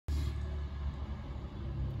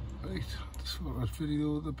Right, just thought I'd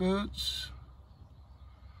video the birds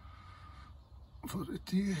for it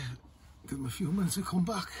here. Give them a few minutes to come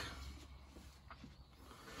back.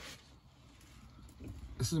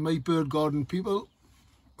 This is my bird garden, people.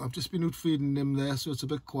 I've just been out feeding them there, so it's a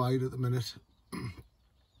bit quiet at the minute.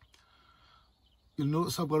 You'll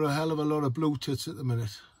notice I've got a hell of a lot of blue tits at the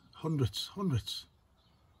minute. Hundreds.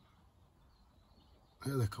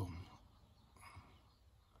 There they come.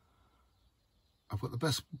 I've got the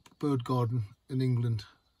best bird garden in England,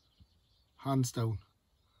 hands down.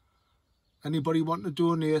 Anybody wanting to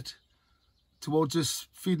donate towards this,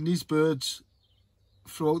 feeding these birds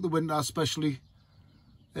throughout the winter especially,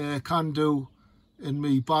 can do in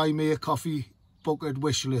me buy me a coffee bucket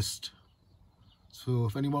wish list. So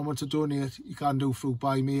if anyone wants to donate, you can do through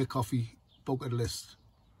buy me a coffee bucket list.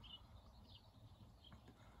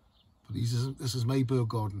 But this is my bird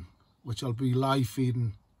garden, which I'll be live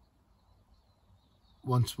feeding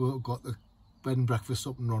once we've got the bed and breakfast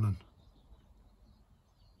up and running.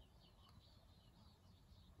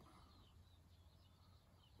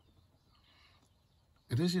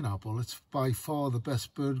 It is, you know, Paul. It's by far the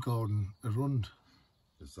best bird garden around.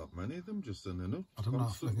 There's that many of them just in and out. I don't know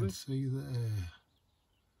if I can see the...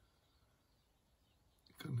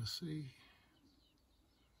 can I see?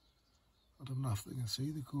 I don't know if they can see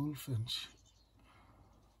the goldfinch.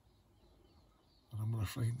 But I'm going to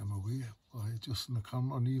frighten them away by adjusting the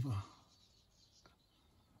camera on either.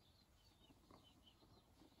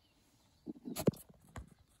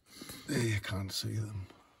 There, you can't see them.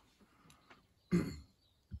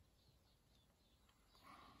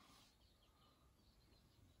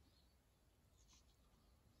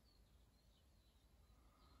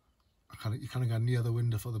 You can't get near the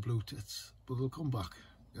window for the blue tits, but they'll come back.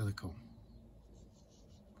 Here they come.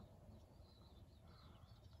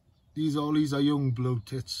 These are young blue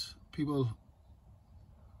tits. People,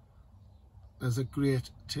 there's a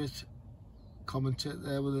great tit, common tit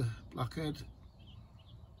there with a black head.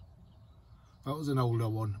 That was an older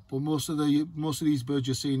one, but most of these birds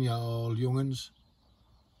you're seeing here are all young'uns.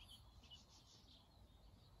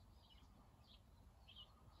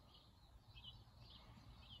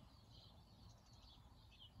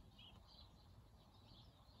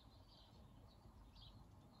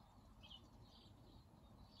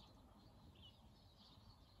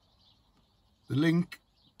 The link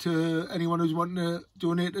to anyone who's wanting to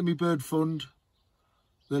donate to my bird fund,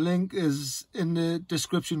 the link is in the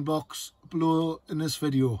description box below in this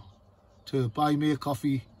video to buy me a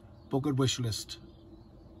coffee bucket wish list.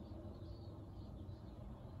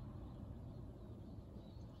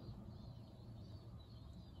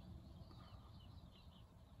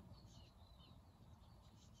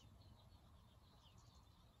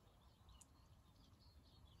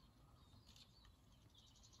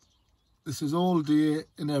 This is all day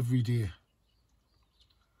and every day.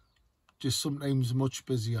 Just sometimes much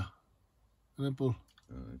busier. Isn't it, Bull?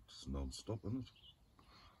 It's non-stop, isn't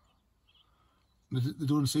it? They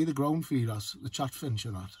don't see the ground feeders, the chatfinch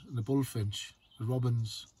and that, and the bullfinch, the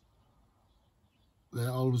robins. They're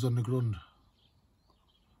always on the ground.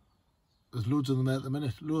 There's loads of them there at the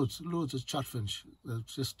minute. Loads of chatfinch. They've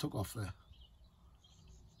just took off there.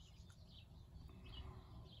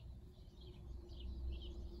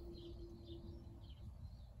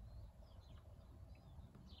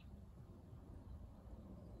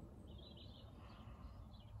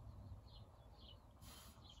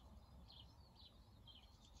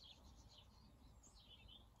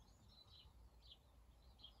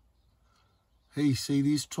 Hey, see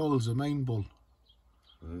these trolls are mine, Bull.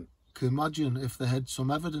 Right. Can you imagine if they had some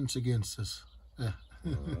evidence against us? I'd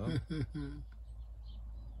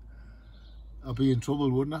be in trouble,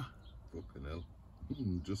 wouldn't I? Fucking hell.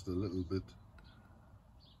 Just a little bit.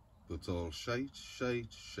 But all shite.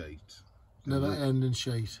 Never ending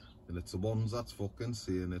shite. And it's the ones that's fucking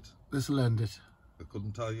saying it. This'll end it. I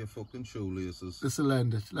couldn't tie your fucking shoelaces. This'll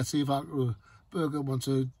end it. Let's see if Burger wants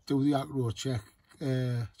to do the acro check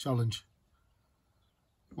challenge.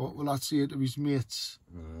 What will that say to his mates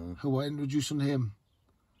who are introducing him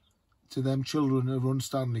to them children who run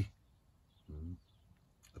Stanley?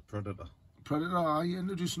 A predator. Predator, are you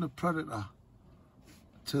introducing a predator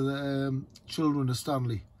to the children of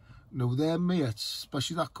Stanley? Now their mates,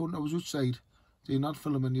 especially that cunt that was outside, they're not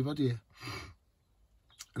filming the video.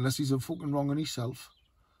 Unless he's a fucking wrong on himself,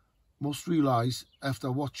 must realise after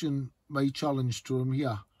watching my challenge to him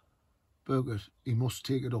here, Birkitt, he must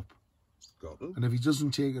take it up. And if he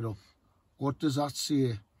doesn't take it up, what does that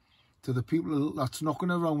say to the people that's knocking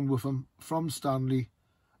around with him from Stanley,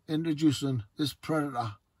 introducing this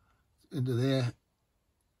predator into their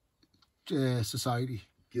society?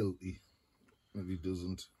 Guilty if he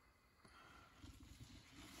doesn't.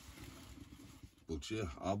 But yeah,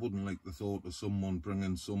 I wouldn't like the thought of someone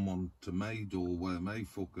bringing someone to my door where my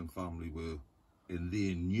fucking family were and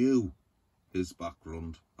they knew his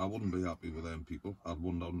background. I wouldn't be happy with them people. I'd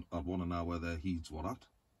want to know where their heads were at.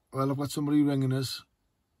 Well, I've got somebody ringing us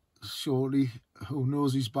shortly who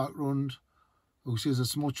knows his background, who says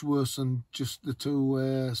it's much worse than just the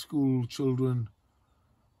two school children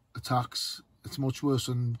attacks. It's much worse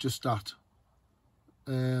than just that.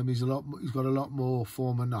 He's got a lot more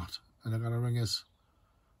form than that, and they're going to ring us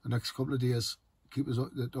the next couple of days, keep us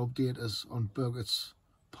update us on Birkitt's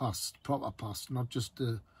past, proper past, not just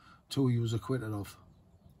the two he was acquitted of.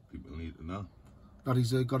 People need to know that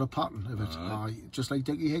he's got a pattern of it. Aye, just like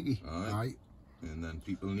Dickie Hickey. Aye. And then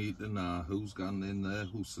people need to know who's gone in their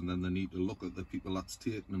house, and then they need to look at the people that's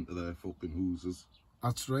taken into their fucking houses.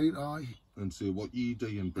 That's right, aye. And say, what you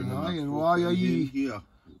doing bringing aye, that and why are you here?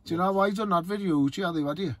 Do you know why he's done that video? Yeah, they've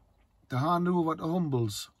had you. To hand over to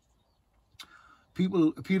Humbles. People,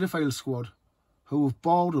 a paedophile squad, who have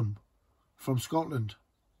borrowed him from Scotland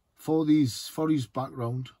for his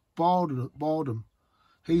background, borrowed him.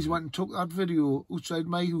 He's went and took that video outside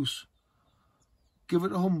my house, give it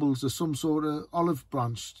to Humbles as some sort of olive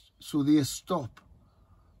branch, so they stop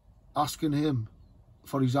asking him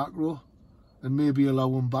for his aggro and maybe allow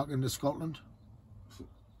him back into Scotland.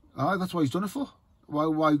 Aye, that's what he's done it for.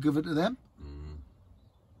 Why give it to them?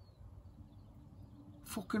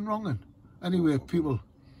 Fucking wronging. Anyway, people,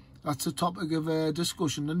 that's a topic of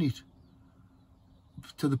discussion, isn't it?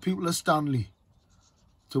 To the people of Stanley,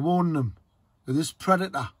 to warn them of this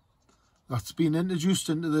predator that's been introduced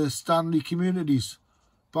into the Stanley communities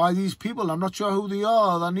by these people. I'm not sure who they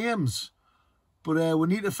are, their names, but we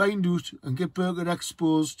need to find out and get Birkitt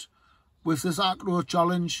exposed with this acro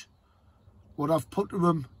challenge, what I've put to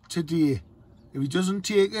him today. If he doesn't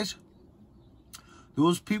take it,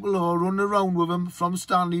 those people who are running around with him from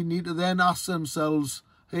Stanley need to then ask themselves,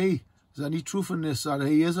 hey, is there any truth in this, that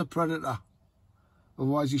he is a predator?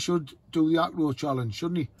 Otherwise he should do the acro challenge,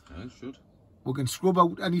 shouldn't he? I should. We can scrub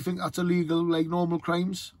out anything that's illegal, like normal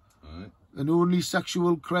crimes. Aye. And only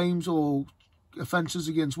sexual crimes or offences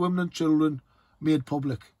against women and children made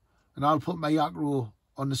public. And I'll put my acro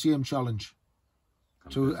on the same challenge.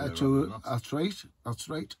 That's right, that's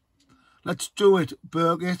right. Let's do it,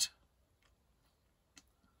 Birkitt.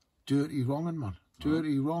 Dirty wronging, man.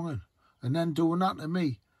 Dirty wronging. And then doing that to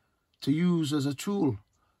me, to use as a tool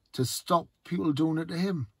to stop people doing it to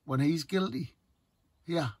him when he's guilty.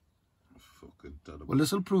 Yeah. Fucking terrible. Well,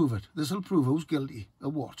 this'll prove it. This'll prove who's guilty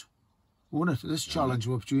of what. Won't it? This challenge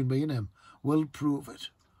between me and him will prove it.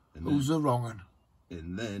 And who's the wronging.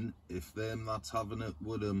 And then, if them that's having it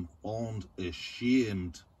with him aren't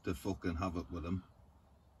ashamed to fucking have it with him,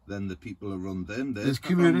 then the people around them, there's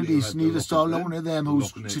communities need to start looking at them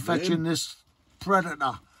who's fetching this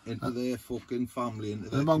predator into their fucking family, into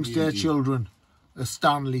their amongst community. Their children, a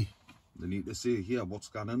Stanley. They need to say, here, what's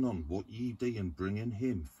going on? What you doing bringing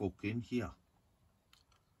him fucking here?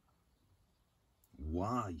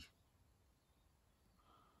 Why?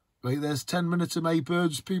 Right, there's 10 minutes of my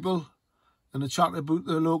birds, people, and a chat about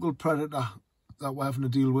the local predator that we're having to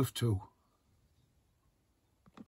deal with too.